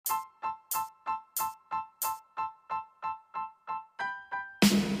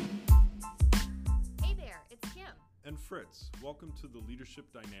Fritz. Welcome to the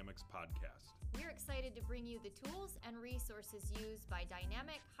Leadership Dynamics Podcast. We're excited to bring you the tools and resources used by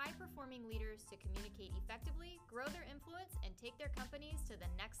dynamic, high-performing leaders to communicate effectively, grow their influence, and take their companies to the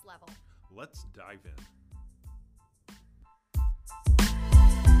next level. Let's dive in.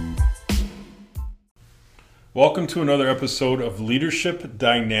 Welcome to another episode of Leadership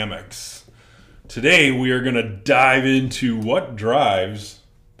Dynamics. Today we are going to dive into what drives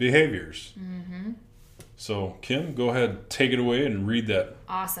behaviors. So, Kim, go ahead, take it away and read that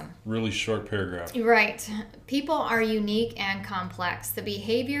Awesome. Really short paragraph. Right. People are unique and complex. The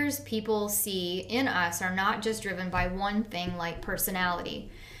behaviors people see in us are not just driven by one thing like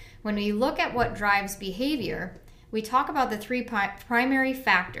personality. When we look at what drives behavior, we talk about the three primary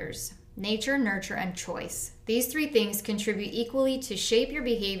factors: nature, nurture, and choice. These three things contribute equally to shape your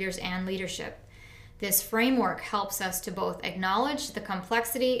behaviors and leadership. This framework helps us to both acknowledge the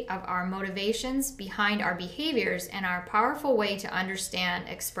complexity of our motivations behind our behaviors and our powerful way to understand,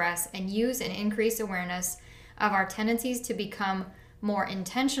 express, and use and increase awareness of our tendencies to become more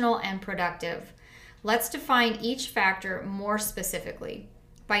intentional and productive. Let's define each factor more specifically.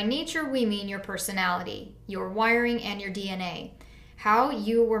 By nature, we mean your personality, your wiring, and your DNA, how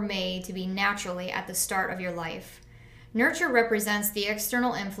you were made to be naturally at the start of your life. Nurture represents the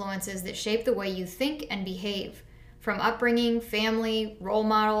external influences that shape the way you think and behave, from upbringing, family, role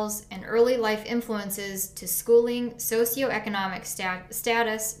models, and early life influences to schooling, socioeconomic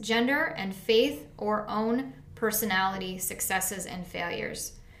status, gender, and faith or own personality, successes and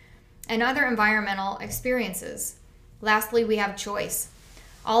failures, and other environmental experiences. Lastly, we have choice.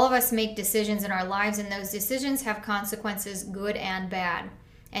 All of us make decisions in our lives, and those decisions have consequences, good and bad,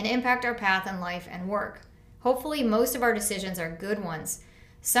 and impact our path in life and work. Hopefully, most of our decisions are good ones.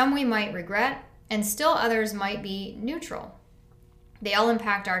 Some we might regret, and still others might be neutral. They all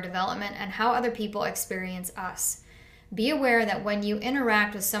impact our development and how other people experience us. Be aware that when you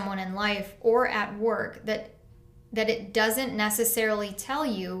interact with someone in life or at work, that it doesn't necessarily tell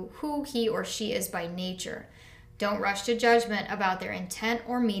you who he or she is by nature. Don't rush to judgment about their intent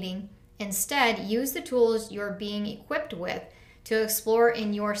or meaning. Instead, use the tools you're being equipped with to explore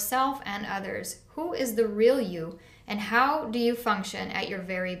in yourself and others who is the real you and how do you function at your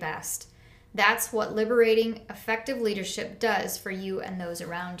very best. That's what liberating, effective leadership does for you and those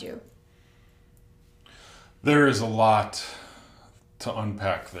around you. There is a lot to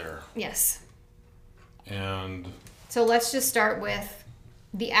unpack there. Yes. And so let's just start with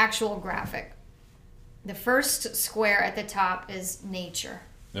the actual graphic. The first square at the top is nature.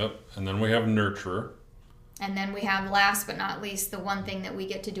 Yep. And then we have nurture. And then we have, last but not least, the one thing that we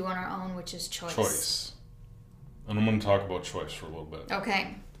get to do on our own, which is choice. Choice. And I'm going to talk about choice for a little bit.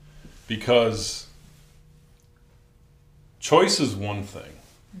 Okay. Because choice is one thing.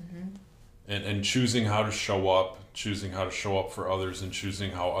 And choosing how to show up, choosing how to show up for others, and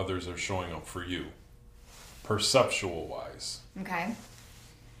choosing how others are showing up for you, perceptual-wise. Okay.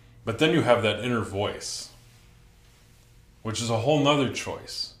 But then you have that inner voice, which is a whole nother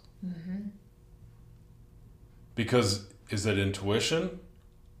choice. Because is that intuition,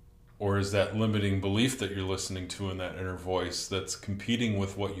 or is that limiting belief that you're listening to in that inner voice that's competing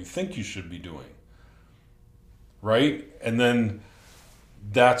with what you think you should be doing? Right? And then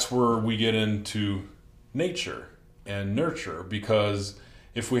that's where we get into nature and nurture, because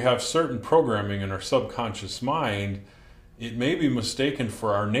if we have certain programming in our subconscious mind, it may be mistaken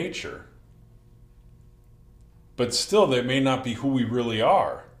for our nature. But still, that may not be who we really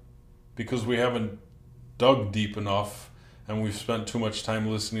are, because we haven't dug deep enough and we've spent too much time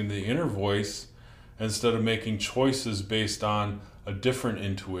listening to the inner voice instead of making choices based on a different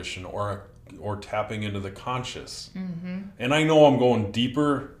intuition or tapping into the conscious. And I know I'm going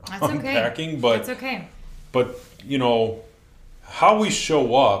deeper. That's unpacking, okay. but that's okay. But you know how we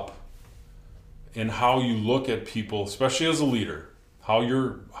show up and how you look at people, especially as a leader, how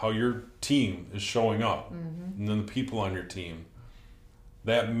your team is showing up, and then the people on your team.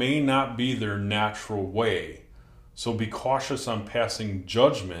 That may not be their natural way. So be cautious on passing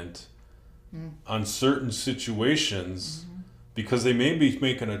judgment on certain situations, because they may be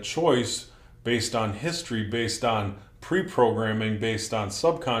making a choice based on history, based on pre-programming, based on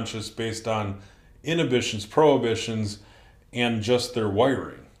subconscious, based on inhibitions, prohibitions, and just their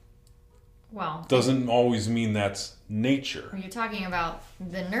wiring. Well, doesn't always mean that's nature. You're talking about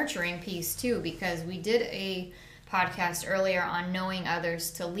the nurturing piece too, because we did a podcast earlier on knowing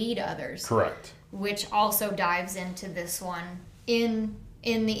others to lead others. Correct. Which also dives into this one in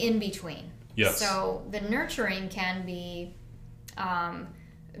the in-between. Yes. So the nurturing can be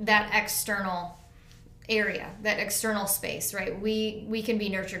that external area, that external space, right? We can be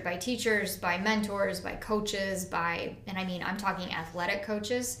nurtured by teachers, by mentors, by coaches, and I mean, I'm talking athletic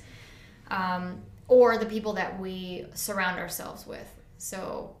coaches, or the people that we surround ourselves with.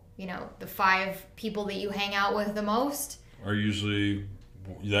 So, the 5 people that you hang out with the most are usually,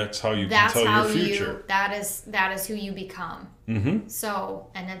 that's how you can tell your future. That is who you become. Mm-hmm.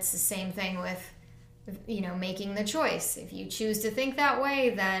 So, and it's the same thing with, making the choice. If you choose to think that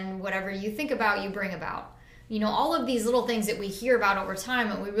way, then whatever you think about, you bring about. All of these little things that we hear about over time,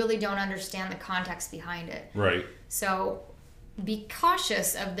 but we really don't understand the context behind it. Right. So be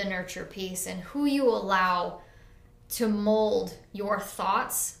cautious of the nurture piece and who you allow to mold your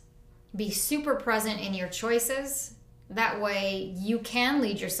thoughts. Be super present in your choices. That way you can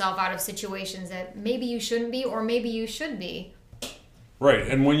lead yourself out of situations that maybe you shouldn't be, or maybe you should be. Right.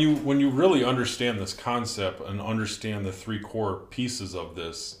 And when you really understand this concept and understand the 3 core pieces of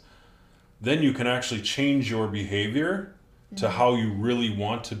this, then you can actually change your behavior to how you really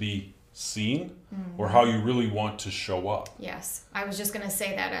want to be seen, or how you really want to show up. Yes. I was just going to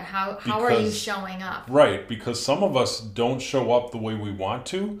say that. How are you showing up? Right. Because some of us don't show up the way we want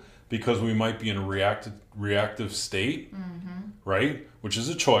to because we might be in a reactive state, right? Which is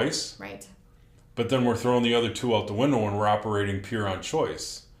a choice. Right. But then we're throwing the other 2 out the window and we're operating pure on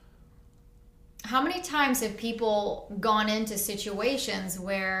choice. How many times have people gone into situations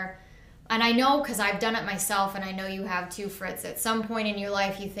where, and I know because I've done it myself, and I know you have too, Fritz, at some point in your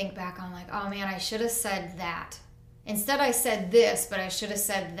life you think back on like, oh man, I should have said that. Instead I said this, but I should have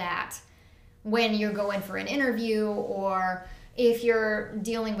said that. When you're going for an interview, or if you're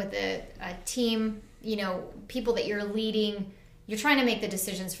dealing with a team, people that you're leading, you're trying to make the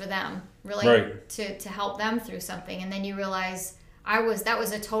decisions for them, really, right, to help them through something. And then you realize that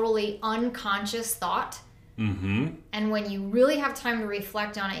was a totally unconscious thought. Mm-hmm. And when you really have time to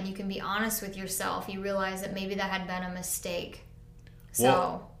reflect on it and you can be honest with yourself, you realize that maybe that had been a mistake.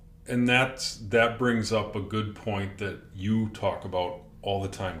 And that brings up a good point that you talk about all the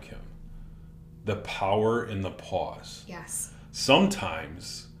time, Kim. The power in the pause. Yes.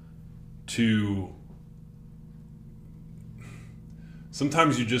 Sometimes you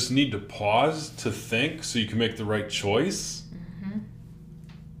just need to pause to think so you can make the right choice,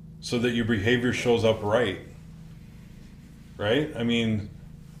 so that your behavior shows up right. Right? I mean,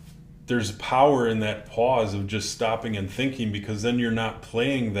 there's power in that pause of just stopping and thinking, because then you're not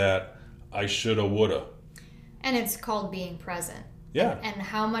playing that I shoulda, woulda. And it's called being present. Yeah. And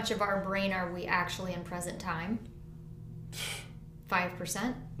how much of our brain are we actually in present time?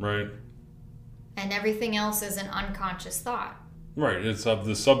 5%. Right. And everything else is an unconscious thought. Right. It's of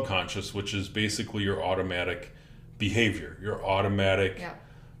the subconscious, which is basically your automatic behavior, your automatic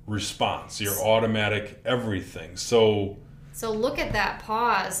response, your automatic everything. So look at that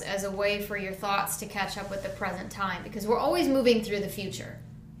pause as a way for your thoughts to catch up with the present time, because we're always moving through the future.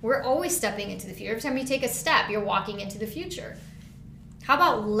 We're always stepping into the future. Every time you take a step, you're walking into the future. How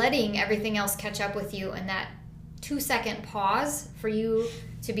about letting everything else catch up with you, and that 2-second pause for you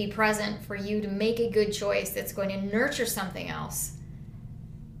to be present, for you to make a good choice that's going to nurture something else.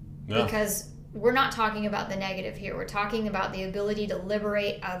 Yeah. Because we're not talking about the negative here. We're talking about the ability to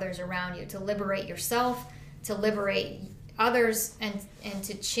liberate others around you, to liberate yourself, to liberate others, and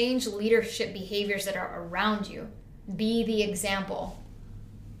to change leadership behaviors that are around you. Be the example.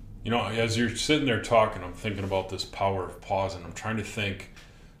 As you're sitting there talking, I'm thinking about this power of pause, and I'm trying to think,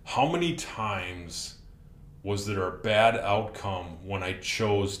 how many times was there a bad outcome when I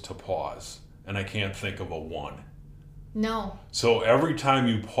chose to pause? And I can't think of a one. No. So every time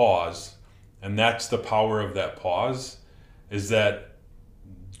you pause, and that's the power of that pause, is that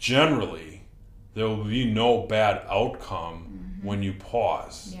generally there will be no bad outcome when you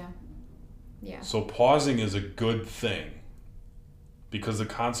pause. Yeah. Yeah. So pausing is a good thing, because the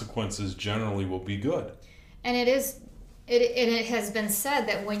consequences generally will be good. And it has been said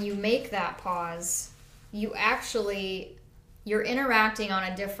that when you make that pause, you're interacting on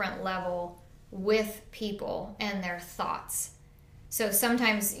a different level with people and their thoughts. So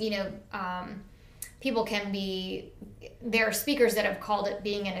sometimes, people there are speakers that have called it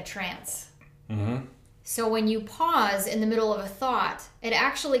being in a trance. Mm-hmm. So when you pause in the middle of a thought, it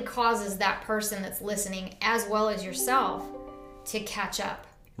actually causes that person that's listening, as well as yourself, to catch up.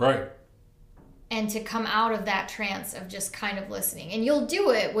 Right. And to come out of that trance of just kind of listening. And you'll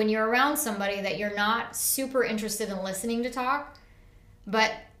do it when you're around somebody that you're not super interested in listening to talk.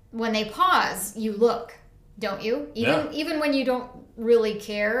 But when they pause, you look, don't you? Even when you don't really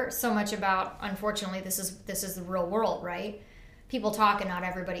care so much about, unfortunately, this is the real world, right? People talk and not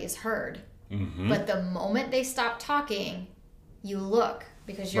everybody is heard. Mm-hmm. But the moment they stop talking, you look.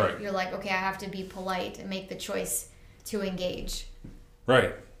 because Right. you're like, okay, I have to be polite and make the choice to engage.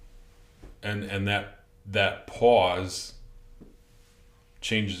 Right. And that pause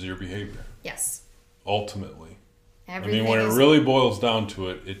changes your behavior. Yes. Ultimately. Everything when is, it really boils down to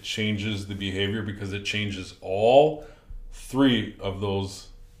it, it changes the behavior because it changes all three of those.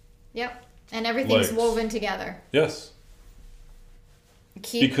 Yep. And everything's legs. woven together. Yes.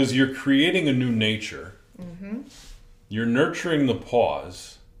 Because you're creating a new nature. Mm-hmm. You're nurturing the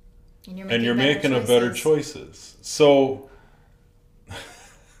pause. And you're making a better choices. So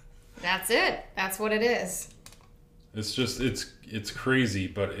that's it. That's what it is. It's just it's crazy,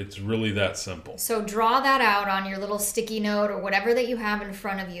 but it's really that simple. So draw that out on your little sticky note or whatever that you have in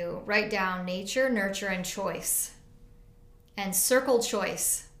front of you. Write down nature, nurture, and choice. And circle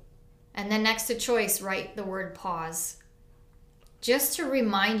choice. And then next to choice, write the word pause. Just to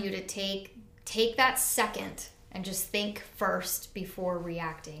remind you to take that second and just think first before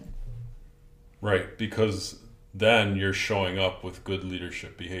reacting. Right, because then you're showing up with good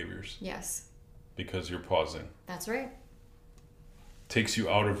leadership behaviors. Yes. Because you're pausing. That's right. Takes you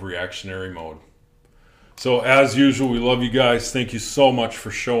out of reactionary mode. So as usual, we love you guys. Thank you so much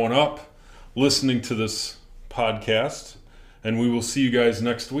for showing up, listening to this podcast, and we will see you guys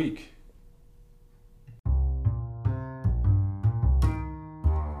next week.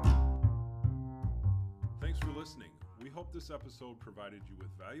 Thanks for listening. We hope this episode provided you with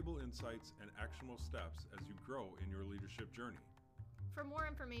valuable insights and actionable steps as you grow in your leadership journey. For more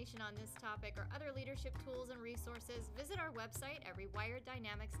information on this topic or other leadership tools and resources, visit our website at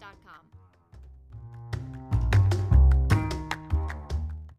rewireddynamics.com.